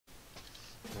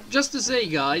just to say,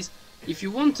 guys, if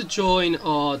you want to join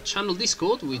our channel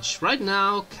Discord, which right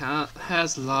now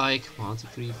has like 1, 2,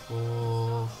 3,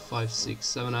 4, 5, 6,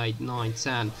 7, 8, 9,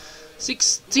 10,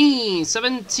 16,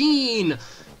 17,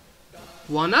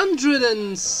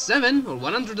 107 or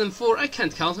 104, I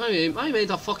can't count, I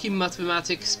made a fucking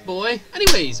mathematics boy.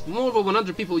 Anyways, more than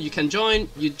 100 people you can join.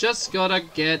 You just gotta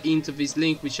get into this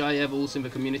link, which I have also in the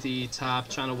community tab,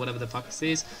 channel, whatever the fuck this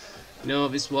is. You know,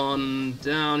 this one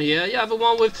down here, yeah, the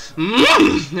one with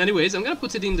anyways, I'm gonna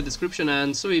put it in the description,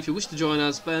 and so if you wish to join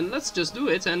us, then let's just do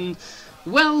it. And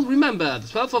well, remember, the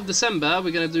 12th of December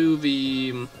we're gonna do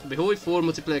the Hoi 4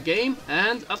 multiplayer game,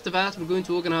 and after that we're going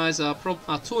to organize a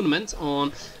tournament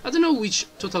on, I don't know which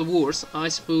Total Wars. I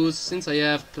suppose since I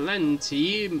have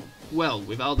plenty, well,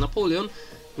 without Napoleon,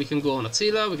 we can go on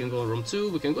Attila, we can go on Rome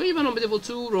 2, we can go even on Medieval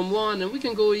 2, Rome 1, and we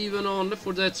can go even on Left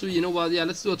 4 Dead 2, you know what, yeah,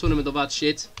 let's do a tournament of that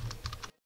shit.